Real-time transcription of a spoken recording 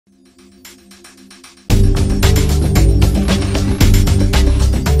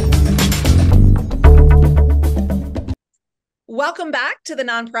Welcome back to the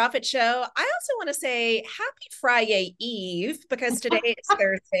Nonprofit Show. I also want to say happy Friday Eve because today is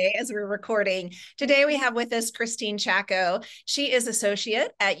Thursday as we're recording. Today we have with us Christine Chacko. She is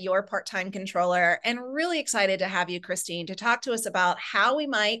associate at Your Part-Time Controller, and really excited to have you, Christine, to talk to us about how we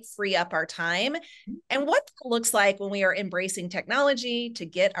might free up our time and what that looks like when we are embracing technology to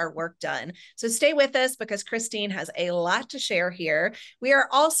get our work done. So stay with us because Christine has a lot to share here. We are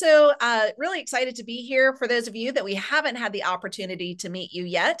also really excited to be here. For those of you that we haven't had the opportunity to meet you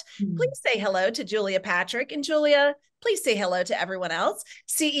yet, please say hello to Julia Patrick. And Julia, please say hello to everyone else.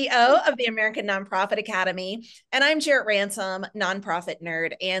 CEO of the American Nonprofit Academy. And I'm Jarrett Ransom, nonprofit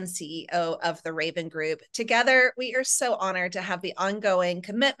nerd and CEO of the Raven Group. Together, we are so honored to have the ongoing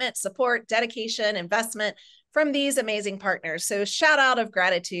commitment, support, dedication, investment from these amazing partners. So shout out of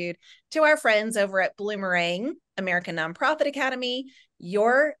gratitude to our friends over at Bloomerang, American Nonprofit Academy,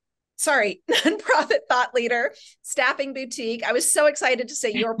 Nonprofit Thought Leader, Staffing Boutique. I was so excited to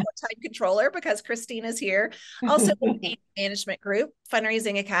say Your Part-Time Controller because Christine is here. Also, the Management Group,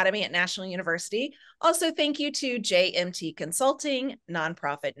 Fundraising Academy at National University. Also, thank you to JMT Consulting,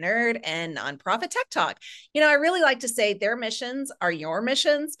 Nonprofit Nerd, and Nonprofit Tech Talk. You know, I really like to say their missions are your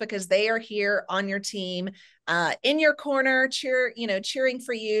missions because they are here on your team, in your corner, cheering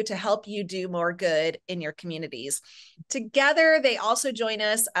for you to help you do more good in your communities. Together, they also join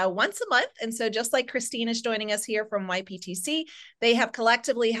us once a month. And so just like Christine is joining us here from YPTC, they have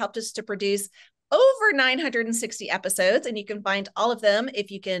collectively helped us to produce over 960 episodes. And you can find all of them if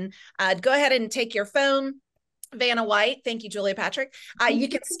you can go ahead and take your phone. Vanna White, thank you, Julia Patrick. You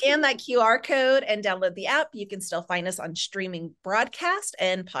can scan that QR code and download the app. You can still find us on streaming broadcast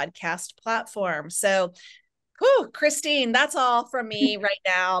and podcast platforms. So Christine, that's all from me right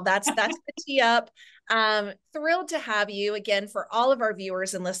now. That's the tee up. Thrilled to have you again for all of our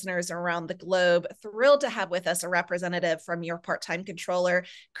viewers and listeners around the globe. Thrilled to have with us a representative from Your Part-Time Controller,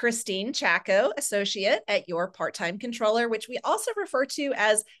 Christine Chacko, associate at Your Part-Time Controller, which we also refer to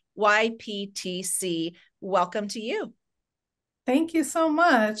as YPTC. Welcome to you. Thank you so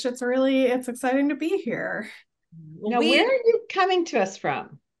much. It's exciting to be here. Now, where are you coming to us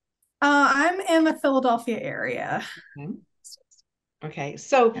from? I'm in the Philadelphia area. Okay,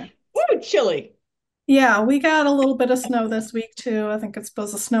 so chilly. Yeah, we got a little bit of snow this week too. I think it's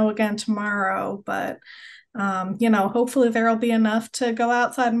supposed to snow again tomorrow, but hopefully there'll be enough to go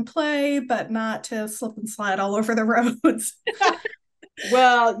outside and play, but not to slip and slide all over the roads.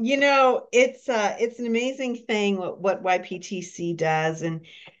 Well, it's an amazing thing what YPTC does,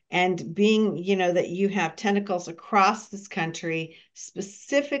 and being, that you have tentacles across this country,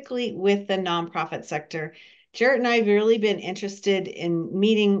 specifically with the nonprofit sector. Jarrett and I have really been interested in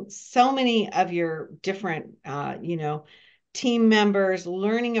meeting so many of your different, team members,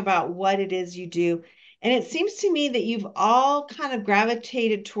 learning about what it is you do. And it seems to me that you've all kind of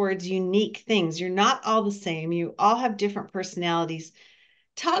gravitated towards unique things. You're not all the same. You all have different personalities.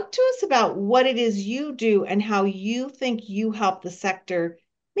 Talk to us about what it is you do and how you think you help the sector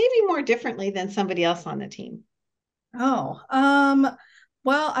maybe more differently than somebody else on the team.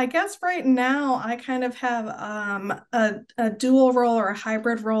 Well, I guess right now I kind of have a dual role or a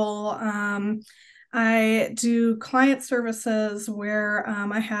hybrid role. I do client services where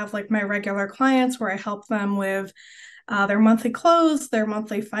I have like my regular clients where I help them with their monthly close, their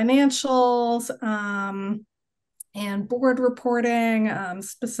monthly financials, and board reporting,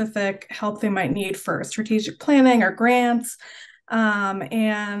 specific help they might need for strategic planning or grants.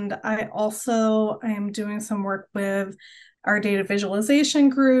 And I am doing some work with our data visualization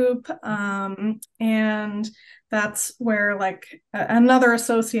group. And that's where like another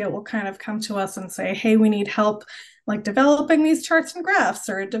associate will kind of come to us and say, hey, we need help like developing these charts and graphs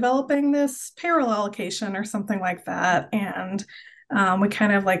or developing this payroll allocation or something like that. And we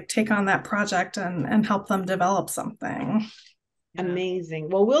kind of like take on that project and help them develop something. Amazing.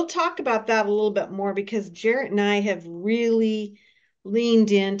 Well, we'll talk about that a little bit more because Jarrett and I have really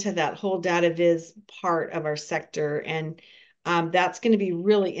leaned into that whole data viz part of our sector. And that's going to be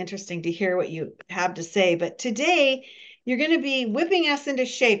really interesting to hear what you have to say. But today, you're going to be whipping us into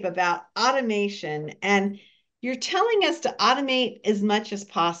shape about automation. And you're telling us to automate as much as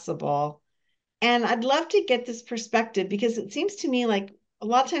possible. And I'd love to get this perspective because it seems to me like a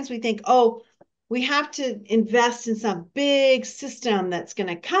lot of times we think, oh, we have to invest in some big system that's going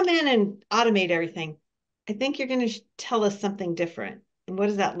to come in and automate everything. I think you're going to tell us something different. And what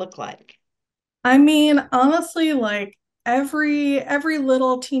does that look like? I mean, honestly, like every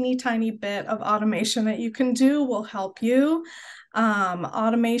little teeny tiny bit of automation that you can do will help you.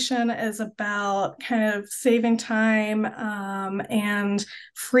 Automation is about kind of saving time and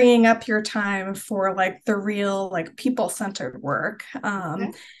freeing up your time for like the real like people-centered work.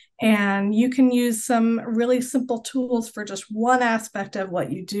 Okay. And you can use some really simple tools for just one aspect of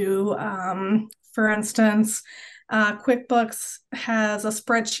what you do. For instance, QuickBooks has a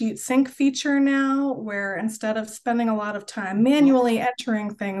spreadsheet sync feature now where instead of spending a lot of time manually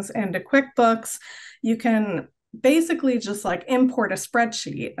entering things into QuickBooks, you can basically just like import a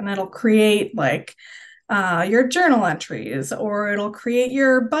spreadsheet and it'll create like your journal entries, or it'll create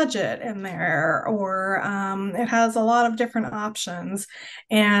your budget in there, or it has a lot of different options.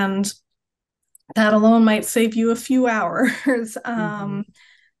 And that alone might save you a few hours.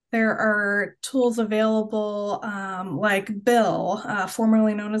 There are tools available like Bill,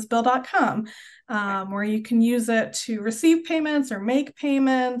 formerly known as Bill.com, where you can use it to receive payments or make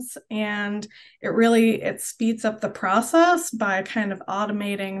payments. And it speeds up the process by kind of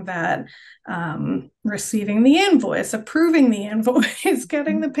automating that, receiving the invoice, approving the invoice,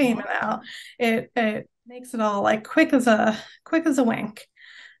 getting the payment out. It makes it all like quick as a wink.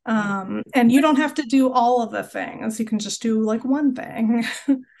 And you don't have to do all of the things. You can just do like one thing.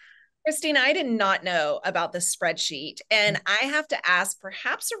 Christine, I did not know about this spreadsheet, and I have to ask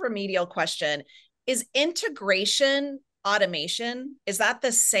perhaps a remedial question. Is integration automation, is that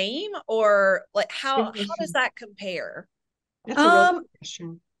the same, or like how does that compare? That's a really good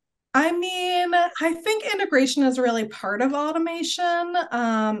question. I mean, I think integration is really part of automation.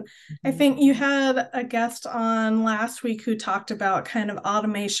 I think you had a guest on last week who talked about kind of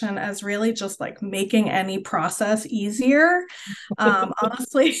automation as really just like making any process easier.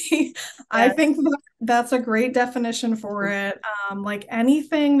 Honestly, I think that's a great definition for it. Like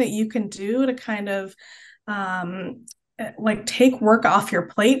anything that you can do to kind of like take work off your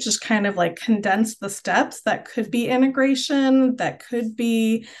plate, just kind of like condense the steps. That could be integration, that could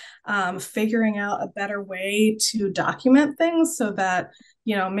be figuring out a better way to document things so that,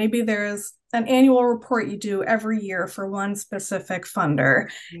 you know, maybe there's an annual report you do every year for one specific funder,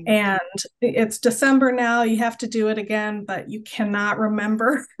 and it's December now, you have to do it again, but you cannot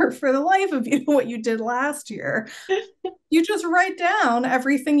remember for the life of you what you did last year. You just write down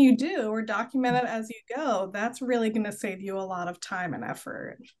everything you do or document it as you go. That's really going to save you a lot of time and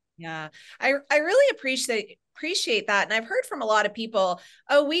effort. Yeah, I really appreciate that. And I've heard from a lot of people,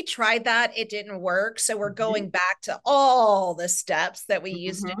 oh, we tried that, it didn't work, so we're going back to all the steps that we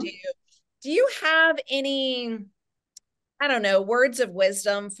used to do. Do you have any, I don't know, words of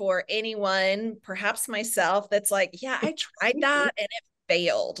wisdom for anyone, perhaps myself, that's like, yeah, I tried that and it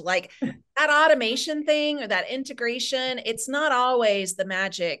failed? Like that automation thing or that integration, it's not always the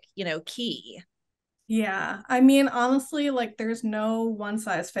magic, key. Yeah, I mean, honestly, like there's no one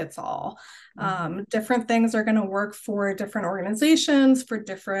size fits all. Different things are going to work for different organizations, for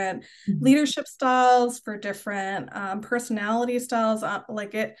different leadership styles, for different personality styles.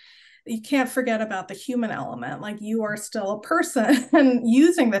 You can't forget about the human element. Like you are still a person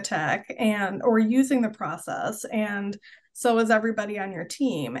using the tech or using the process, and so is everybody on your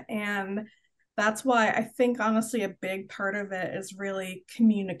team. And that's why I think honestly a big part of it is really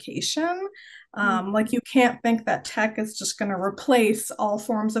communication. Like you can't think that tech is just going to replace all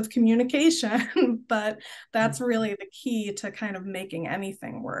forms of communication, but that's really the key to kind of making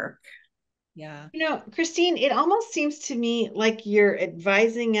anything work. Yeah. Christine, it almost seems to me like you're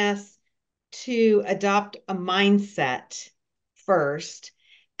advising us to adopt a mindset first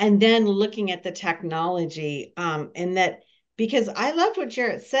and then looking at the technology. And that, because I loved what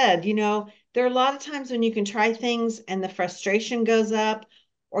Jarrett said, there are a lot of times when you can try things and the frustration goes up,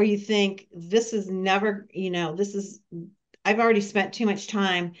 or you think this is never, I've already spent too much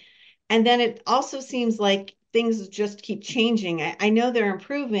time. And then it also seems like things just keep changing. I know they're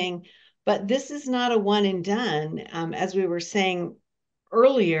improving, but this is not a one and done, as we were saying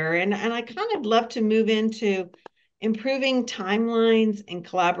earlier. And I kind of love to move into improving timelines and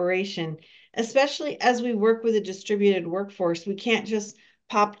collaboration, especially as we work with a distributed workforce. We can't just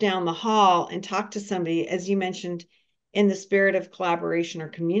pop down the hall and talk to somebody, as you mentioned, in the spirit of collaboration or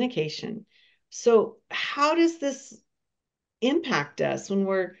communication. So how does this impact us when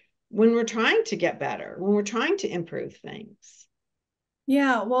we're trying to get better, when we're trying to improve things?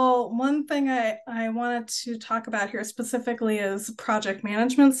 Yeah, well, one thing I wanted to talk about here specifically is project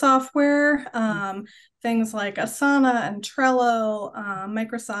management software. Things like Asana and Trello.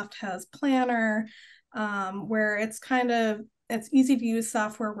 Microsoft has Planner, where it's easy to use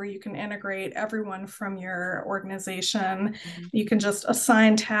software where you can integrate everyone from your organization. You can just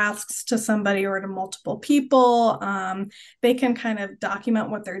assign tasks to somebody or to multiple people. They can kind of document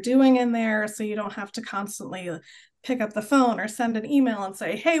what they're doing in there, so you don't have to constantly pick up the phone or send an email and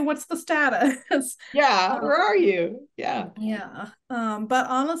say, hey, what's the status? Yeah, where are you? Yeah. Yeah. But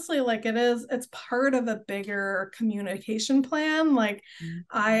honestly, like it's part of a bigger communication plan. Like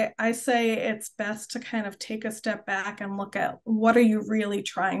I say it's best to kind of take a step back and look at what are you really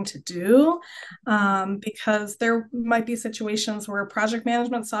trying to do? Because there might be situations where project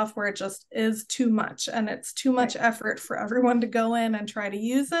management software just is too much and it's too much effort for everyone to go in and try to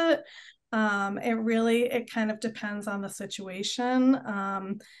use it. It kind of depends on the situation.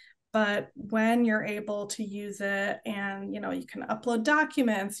 But when you're able to use it and you can upload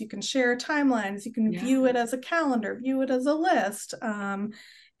documents, you can share timelines, you can view it as a calendar, view it as a list,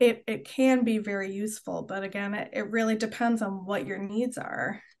 it can be very useful. But again, it really depends on what your needs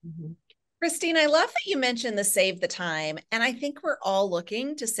are. Christine, I love that you mentioned the save the time. And I think we're all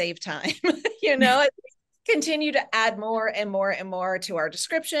looking to save time. Continue to add more and more and more to our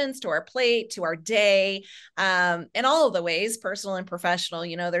descriptions, to our plate, to our day, in all of the ways, personal and professional.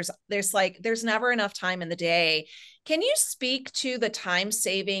 There's never enough time in the day. Can you speak to the time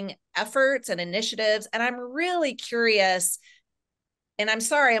saving efforts and initiatives? And I'm really curious, and I'm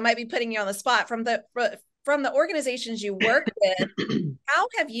sorry, I might be putting you on the spot, from the organizations you work with, how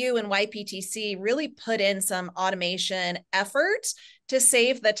have you and YPTC really put in some automation efforts to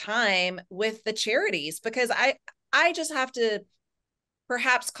save the time with the charities? Because I just have to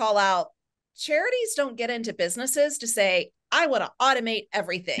perhaps call out, charities don't get into businesses to say, I want to automate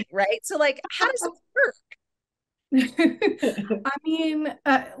everything, right? So like, how does it work? I mean,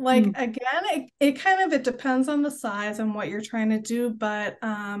 again, it depends on the size and what you're trying to do, but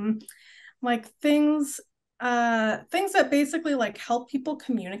like things that basically like help people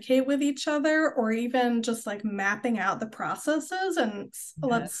communicate with each other, or even just like mapping out the processes and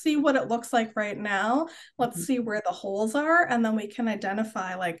let's see what it looks like right now. Let's see where the holes are, and then we can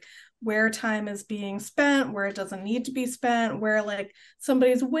identify like where time is being spent, where it doesn't need to be spent, where like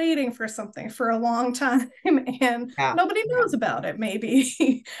somebody's waiting for something for a long time and nobody knows about it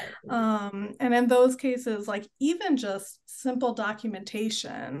maybe. And in those cases, like even just simple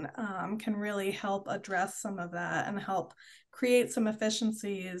documentation can really help address some of that and help create some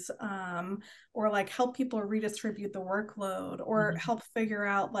efficiencies, or like help people redistribute the workload, or help figure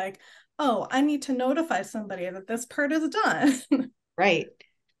out like, oh, I need to notify somebody that this part is done. Right.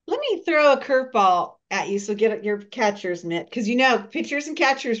 Let me throw a curveball at you, so get your catcher's mitt, because pitchers and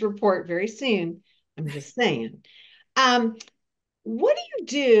catchers report very soon. I'm just saying. What do you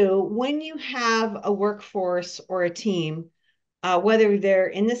do when you have a workforce or a team, whether they're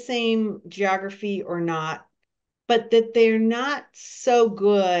in the same geography or not, but that they're not so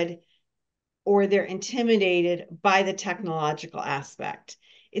good, or they're intimidated by the technological aspect?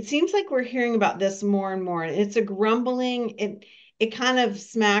 It seems like we're hearing about this more and more. It's a grumbling. It kind of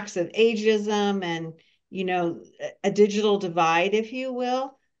smacks of ageism and a digital divide, if you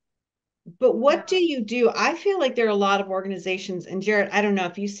will. But what do you do? I feel like there are a lot of organizations, and Jared, I don't know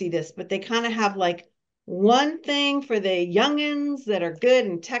if you see this, but they kind of have like one thing for the youngins that are good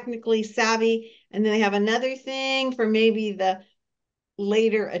and technically savvy, and then they have another thing for maybe the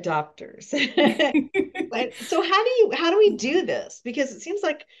later adopters. So how do we do this? Because it seems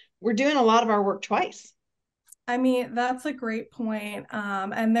like we're doing a lot of our work twice. I mean, that's a great point.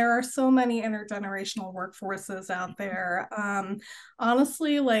 And there are so many intergenerational workforces out there.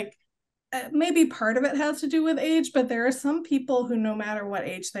 Honestly, like maybe part of it has to do with age, but there are some people who, no matter what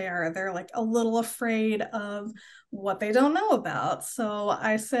age they are, they're like a little afraid of what they don't know about. So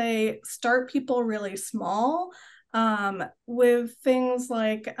I say start people really small, with things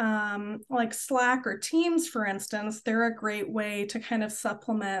like Slack or Teams, for instance. They're a great way to kind of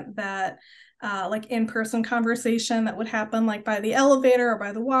supplement that like in-person conversation that would happen like by the elevator or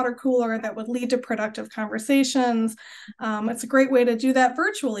by the water cooler that would lead to productive conversations. It's a great way to do that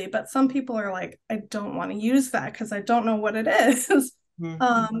virtually, but some people are like, I don't want to use that because I don't know what it is.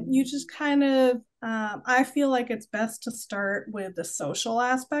 You just kind of, I feel like it's best to start with the social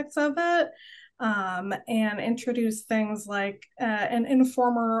aspects of it. And introduce things like an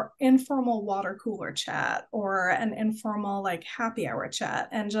informal water cooler chat, or an informal like happy hour chat,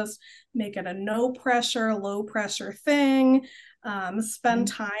 and just make it a no pressure, low pressure thing. Spend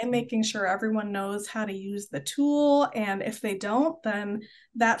time making sure everyone knows how to use the tool. And if they don't, then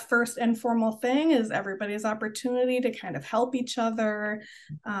that first informal thing is everybody's opportunity to kind of help each other.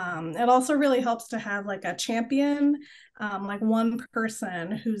 It also really helps to have like a champion, like one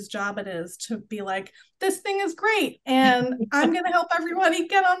person whose job it is to be like, this thing is great and I'm going to help everybody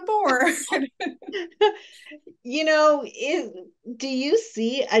get on board. Do you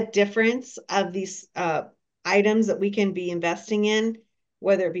see a difference of these items that we can be investing in,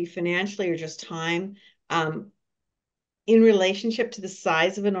 whether it be financially or just time, in relationship to the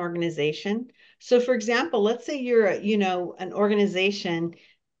size of an organization. So for example, let's say you're an organization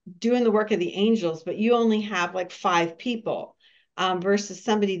doing the work of the angels, but you only have like 5 people, versus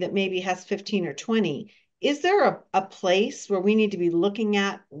somebody that maybe has 15 or 20. Is there a place where we need to be looking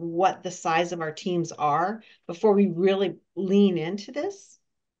at what the size of our teams are before we really lean into this?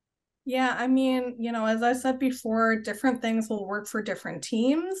 Yeah, I mean, as I said before, different things will work for different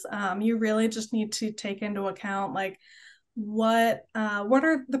teams. You really just need to take into account like what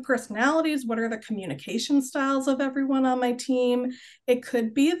are the personalities, what are the communication styles of everyone on my team. It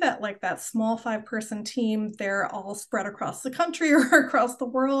could be that like that small 5-person team, they're all spread across the country or across the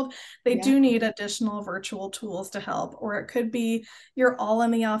world. They Yeah. do need additional virtual tools to help. Or it could be you're all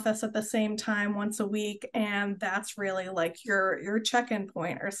in the office at the same time once a week, and that's really like your check-in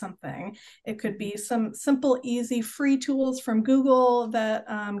point or something. It could be some simple easy free tools from Google that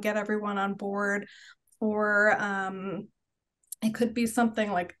get everyone on board. Or it could be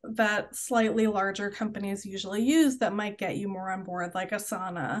something like that slightly larger companies usually use that might get you more on board, like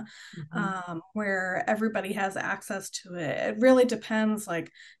Asana, where everybody has access to it. It really depends.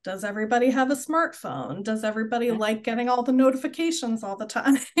 Like, does everybody have a smartphone? Does everybody like getting all the notifications all the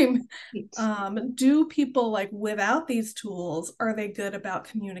time? Do people like without these tools, are they good about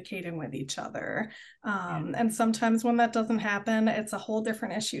communicating with each other? And sometimes when that doesn't happen, it's a whole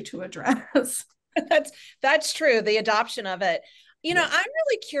different issue to address. That's true. The adoption of it. I'm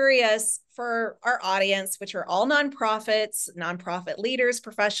really curious for our audience, which are all nonprofits, nonprofit leaders,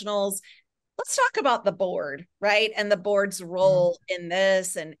 professionals. Let's talk about the board, right? And the board's role in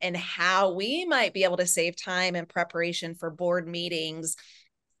this and how we might be able to save time in preparation for board meetings.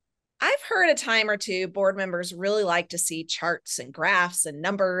 I've heard a time or two board members really like to see charts and graphs and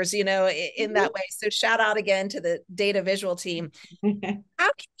numbers, in that way. So shout out again to the data visual team. How can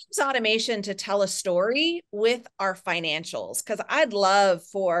we use automation to tell a story with our financials? Because I'd love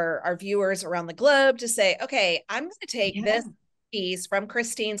for our viewers around the globe to say, okay, I'm going to take this piece from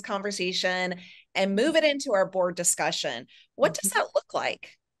Christine's conversation and move it into our board discussion. What does that look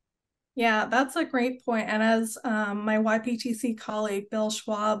like? Yeah, that's a great point. And as my YPTC colleague Bill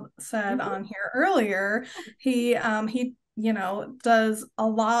Schwab said on here earlier, he does a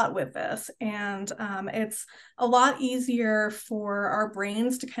lot with this, and it's a lot easier for our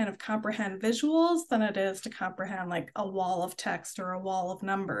brains to kind of comprehend visuals than it is to comprehend like a wall of text or a wall of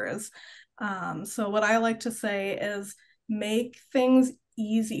numbers. So what I like to say is make things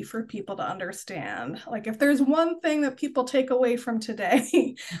easy for people to understand. Like if there's one thing that people take away from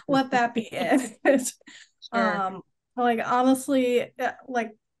today, let that be it. Sure. Like honestly,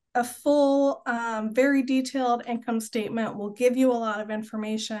 like a full, very detailed income statement will give you a lot of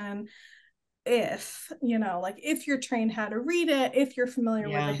information if, like if you're trained how to read it, if you're familiar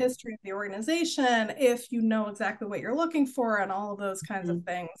with the history of the organization, if you know exactly what you're looking for and all of those kinds of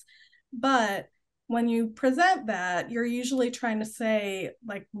things. But when you present that, you're usually trying to say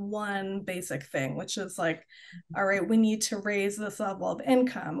like one basic thing, which is like, all right, we need to raise this level of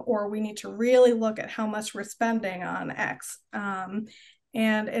income, or we need to really look at how much we're spending on X. And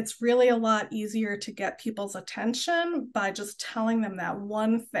it's really a lot easier to get people's attention by just telling them that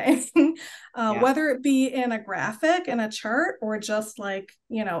one thing, whether it be in a graphic, in a chart, or just like,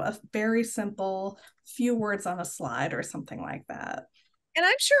 a very simple few words on a slide or something like that. And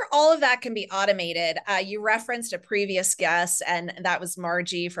I'm sure all of that can be automated. You referenced a previous guest, and that was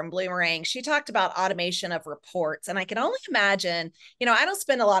Margie from Bloomerang. She talked about automation of reports. And I can only imagine, I don't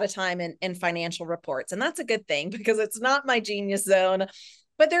spend a lot of time in financial reports, and that's a good thing because it's not my genius zone.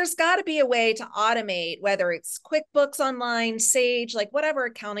 But there's got to be a way to automate, whether it's QuickBooks Online, Sage, like whatever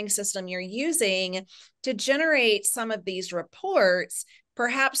accounting system you're using to generate some of these reports.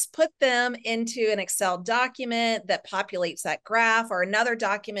 Perhaps put them into an Excel document that populates that graph or another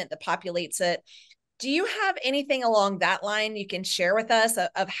document that populates it. Do you have anything along that line you can share with us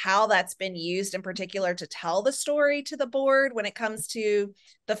of how that's been used in particular to tell the story to the board when it comes to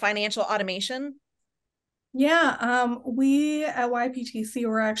the financial automation? Yeah, we at YPTC,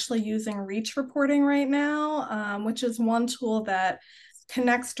 we're actually using Reach reporting right now, which is one tool that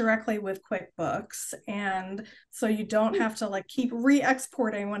connects directly with QuickBooks. And so you don't have to like keep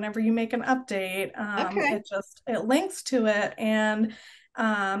re-exporting whenever you make an update. It links to it, and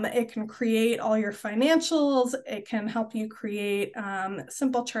it can create all your financials. It can help you create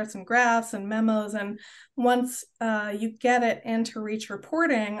simple charts and graphs and memos. And once you get it into Reach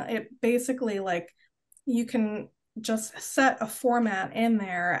reporting, it basically like you can just set a format in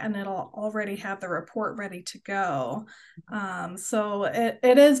there and it'll already have the report ready to go. So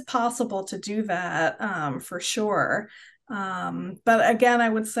it is possible to do that for sure. But again, I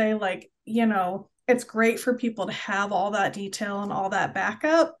would say like, it's great for people to have all that detail and all that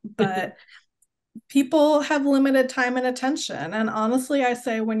backup, but people have limited time and attention. And honestly, I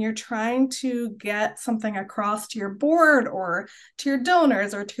say when you're trying to get something across to your board or to your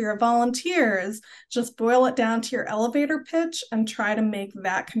donors or to your volunteers, just boil it down to your elevator pitch and try to make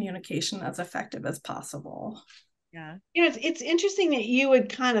that communication as effective as possible. Yeah. It's interesting that you would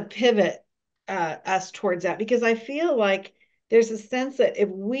kind of pivot us towards that, because I feel like there's a sense that if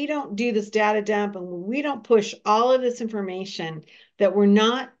we don't do this data dump and we don't push all of this information, that we're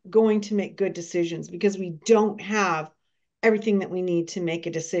not going to make good decisions because we don't have everything that we need to make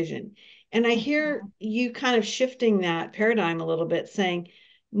a decision. And I hear you kind of shifting that paradigm a little bit, saying,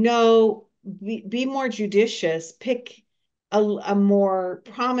 no, be more judicious, pick a more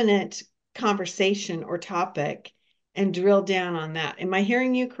prominent conversation or topic and drill down on that. Am I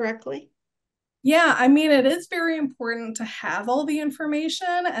hearing you correctly? Yeah, I mean, it is very important to have all the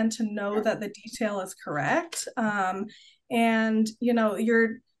information and to know that the detail is correct. And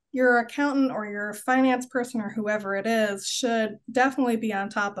your accountant or your finance person or whoever it is should definitely be on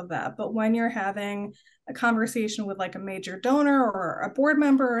top of that. But when you're having a conversation with like a major donor or a board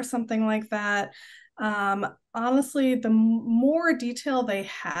member or something like that, honestly, the more detail they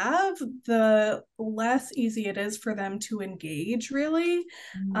have, the less easy it is for them to engage, really.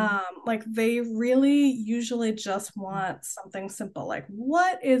 Like they really usually just want something simple, like,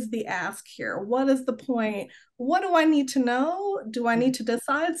 what is the ask here? What is the point? What do I need to know? Do I need to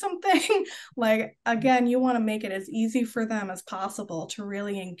decide something? Like, again, you want to make it as easy for them as possible to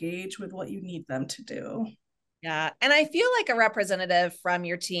really engage with what you need them to do. Yeah. And I feel like a representative from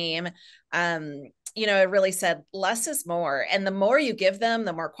your team, it really said less is more. And the more you give them,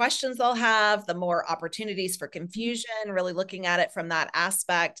 the more questions they'll have, the more opportunities for confusion, really looking at it from that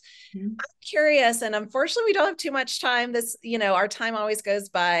aspect. I'm curious, and unfortunately, we don't have too much time. Our time always goes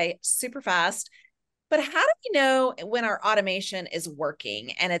by super fast. But how do we know when our automation is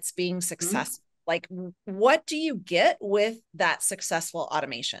working and it's being successful? Like, what do you get with that successful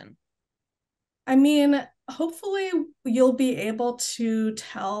automation? I mean, hopefully you'll be able to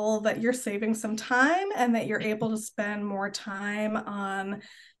tell that you're saving some time and that you're able to spend more time on,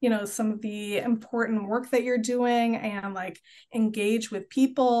 some of the important work that you're doing and like engage with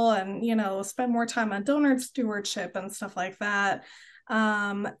people and, spend more time on donor stewardship and stuff like that.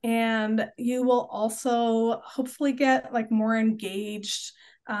 And you will also hopefully get like more engaged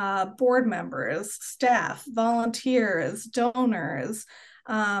board members, staff, volunteers, donors,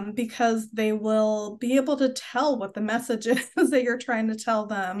 because they will be able to tell what the message is that you're trying to tell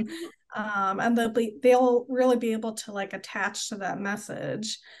them. And they'll really be able to like attach to that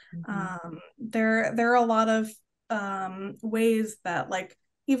message. There are a lot of ways that like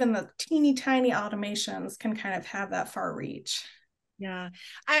even the teeny tiny automations can kind of have that far reach. Yeah,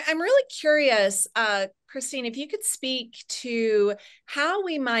 I'm really curious, Christine, if you could speak to how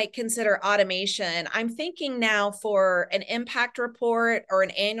we might consider automation. I'm thinking now for an impact report or an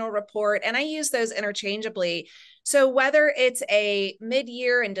annual report, and I use those interchangeably. So whether it's a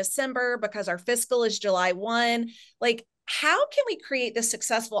mid-year in December because our fiscal is July 1, like how can we create this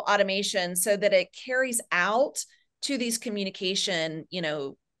successful automation so that it carries out to these communication,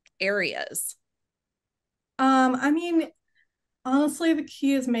 areas? I mean, honestly, the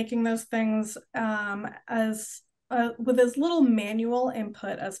key is making those things as with as little manual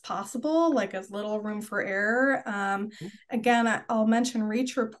input as possible, like as little room for error. Again, I'll mention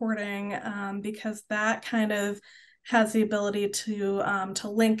reach reporting because that kind of has the ability to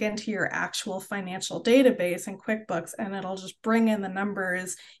link into your actual financial database in QuickBooks, and it'll just bring in the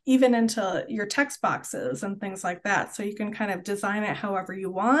numbers even into your text boxes and things like that. So you can kind of design it however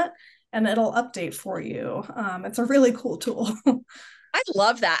you want and it'll update for you. It's a really cool tool. I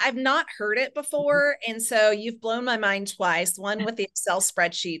love that. I've not heard it before. And so you've blown my mind twice. One with the Excel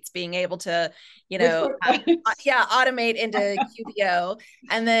spreadsheets, being able to, automate into QBO.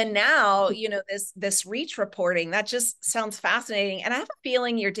 And then now, this reach reporting, that just sounds fascinating. And I have a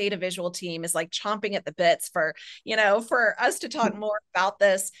feeling your data visual team is like chomping at the bits for us to talk more about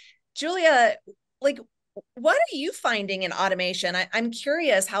this. Julia, like, what are you finding in automation? I'm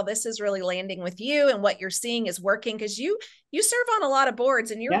curious how this is really landing with you and what you're seeing is working, because you serve on a lot of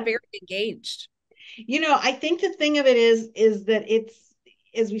boards and you're very engaged. I think the thing of it is that it's,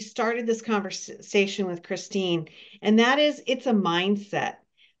 as we started this conversation with Christine, and that is, it's a mindset.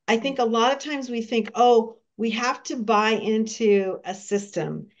 I think a lot of times we think, oh, we have to buy into a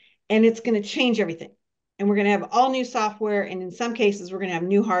system and it's going to change everything. And we're going to have all new software. And in some cases, we're going to have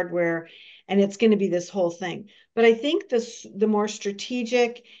new hardware. And it's going to be this whole thing. But I think the more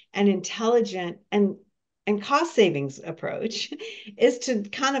strategic and intelligent and and cost savings approach is to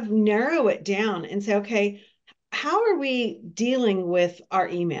kind of narrow it down and say, okay, how are we dealing with our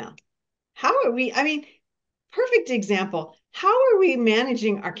email? How are we, I mean, perfect example. How are we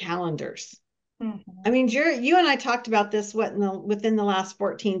managing our calendars? I mean, you and I talked about this within the last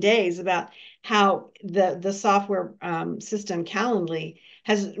 14 days about how the software system Calendly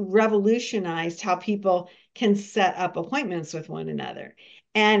has revolutionized how people can set up appointments with one another.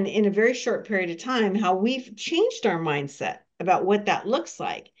 And in a very short period of time, how we've changed our mindset about what that looks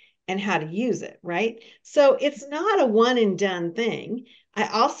like and how to use it, right? So it's not a one and done thing. I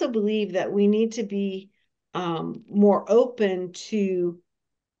also believe that we need to be more open to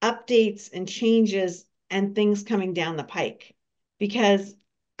updates and changes and things coming down the pike. Because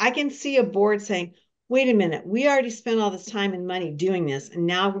I can see a board saying, wait a minute, we already spent all this time and money doing this, and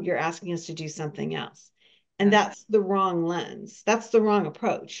now you're asking us to do something else. And that's the wrong lens. That's the wrong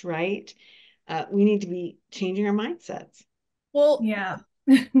approach, right? We need to be changing our mindsets. Well, yeah.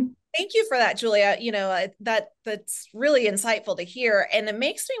 thank you for that, Julia. That's really insightful to hear. And it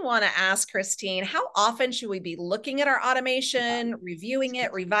makes me want to ask Christine, how often should we be looking at our automation, reviewing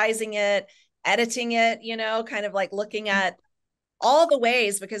it, revising it, editing it, kind of like looking at all the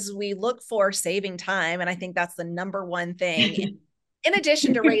ways, because we look for saving time. And I think that's the number one thing. In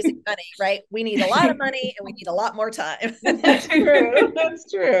addition to raising money, right? We need a lot of money and we need a lot more time. That's true.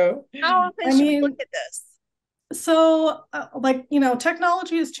 That's true. How often should we look at this? So,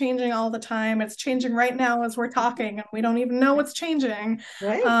 technology is changing all the time. It's changing right now as we're talking, and we don't even know what's changing.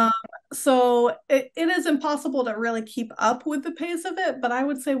 Right. So it is impossible to really keep up with the pace of it. But I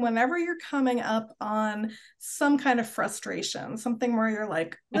would say whenever you're coming up on some kind of frustration, something where you're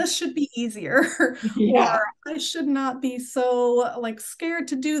like, this should be easier, Yeah. or I should not be so scared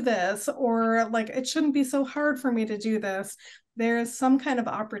to do this, or it shouldn't be so hard for me to do this. There's some kind of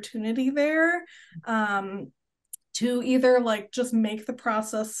opportunity there. To either just make the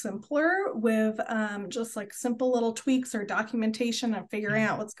process simpler with just simple little tweaks or documentation and figuring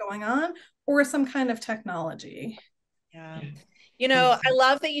out what's going on, or some kind of technology. Yeah. I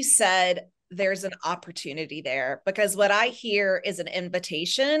love that you said there's an opportunity there, because what I hear is an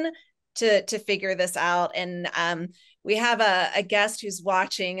invitation to figure this out. And we have a guest who's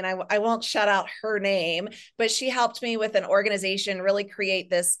watching, and I won't shout out her name, but she helped me with an organization really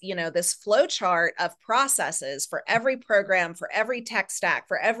create this, this flow chart of processes for every program, for every tech stack,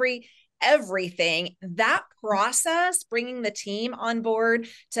 for everything. That process, bringing the team on board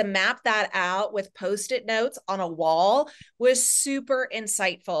to map that out with post-it notes on a wall, was super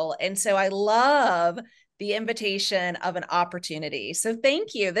insightful. And so I love the invitation of an opportunity. So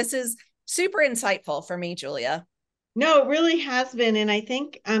thank you. This is super insightful for me, Julia. No, it really has been. And I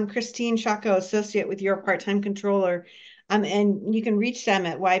think Christine Chacko, associate with your part-time controller, and you can reach them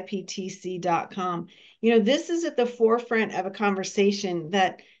at yptc.com. This is at the forefront of a conversation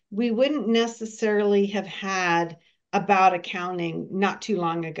that we wouldn't necessarily have had about accounting not too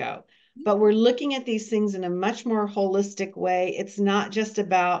long ago. But we're looking at these things in a much more holistic way. It's not just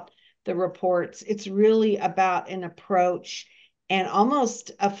about the reports. It's really about an approach and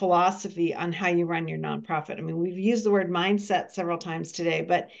almost a philosophy on how you run your nonprofit. I mean, we've used the word mindset several times today,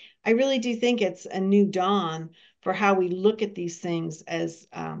 but I really do think it's a new dawn for how we look at these things as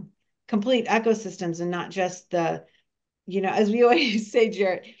complete ecosystems and not just as we always say,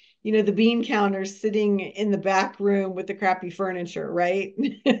 Jarrett, the bean counter sitting in the back room with the crappy furniture, right?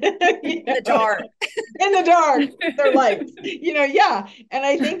 In the dark. In the dark, their lights, yeah. And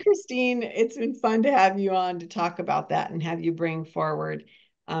I think, Christine, it's been fun to have you on to talk about that and have you bring forward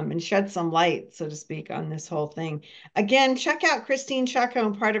and shed some light, so to speak, on this whole thing. Again, check out Christine Chacko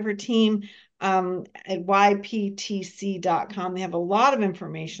and part of her team at yptc.com. They have a lot of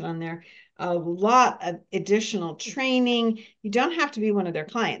information on there, a lot of additional training. You don't have to be one of their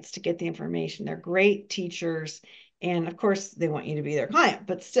clients to get the information. They're great teachers. And of course, they want you to be their client,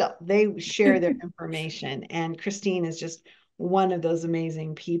 but still, they share their information. And Christine is just one of those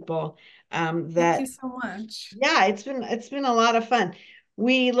amazing people. Thank you so much. Yeah, it's been a lot of fun.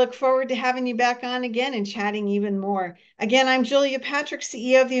 We look forward to having you back on again and chatting even more. Again, I'm Julia Patrick,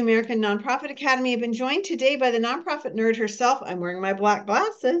 CEO of the American Nonprofit Academy. I've been joined today by the nonprofit nerd herself. I'm wearing my black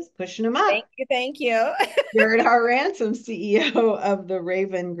glasses, pushing them up. Thank you. Jared R. Ransom, CEO of the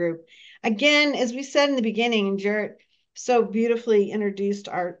Raven Group. Again, as we said in the beginning, and Jared so beautifully introduced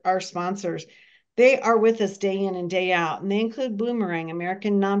our sponsors, they are with us day in and day out, and they include Boomerang,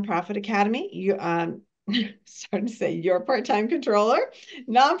 American Nonprofit Academy, starting to say your part-time controller,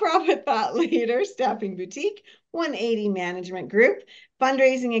 Nonprofit Thought Leader, Staffing Boutique, 180 Management Group,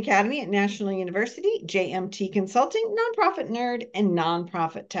 Fundraising Academy at National University, JMT Consulting, Nonprofit Nerd, and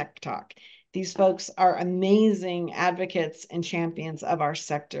Nonprofit Tech Talk. These folks are amazing advocates and champions of our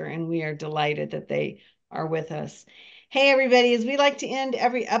sector, and we are delighted that they are with us. Hey, everybody, as we like to end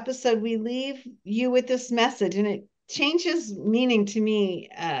every episode, we leave you with this message, and it changes meaning to me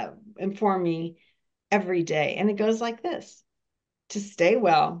and for me every day. And it goes like this: to stay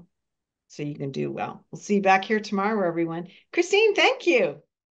well so you can do well. We'll see you back here tomorrow, everyone. Christine, thank you.